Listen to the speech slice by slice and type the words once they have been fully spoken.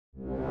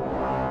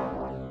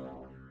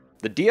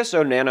The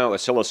DSO Nano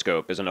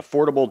oscilloscope is an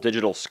affordable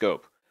digital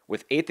scope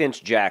with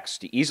 1/8-inch jacks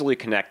to easily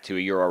connect to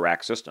a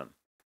Eurorack system.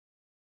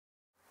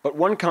 But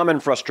one common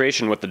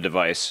frustration with the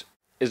device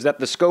is that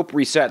the scope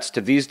resets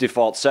to these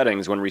default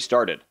settings when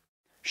restarted,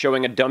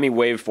 showing a dummy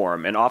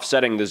waveform and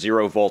offsetting the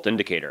 0-volt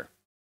indicator.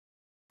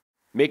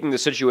 Making the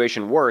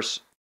situation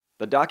worse,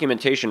 the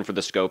documentation for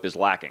the scope is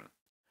lacking.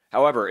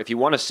 However, if you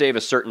want to save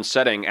a certain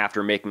setting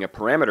after making a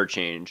parameter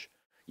change,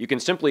 you can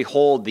simply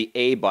hold the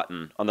A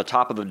button on the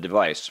top of the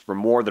device for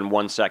more than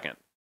 1 second.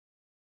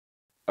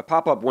 A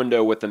pop-up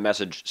window with the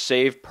message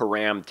Save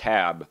Param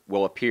tab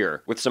will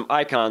appear, with some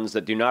icons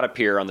that do not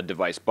appear on the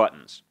device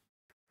buttons.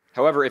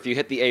 However, if you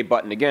hit the A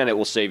button again, it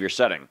will save your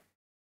setting.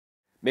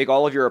 Make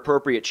all of your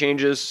appropriate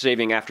changes,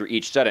 saving after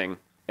each setting,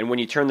 and when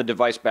you turn the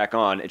device back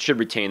on, it should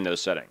retain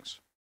those settings.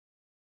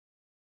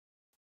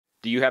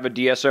 Do you have a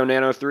DSO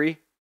Nano 3?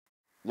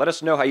 Let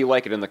us know how you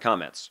like it in the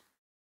comments.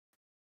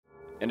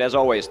 And as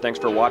always, thanks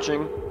for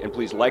watching, and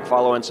please like,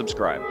 follow, and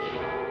subscribe.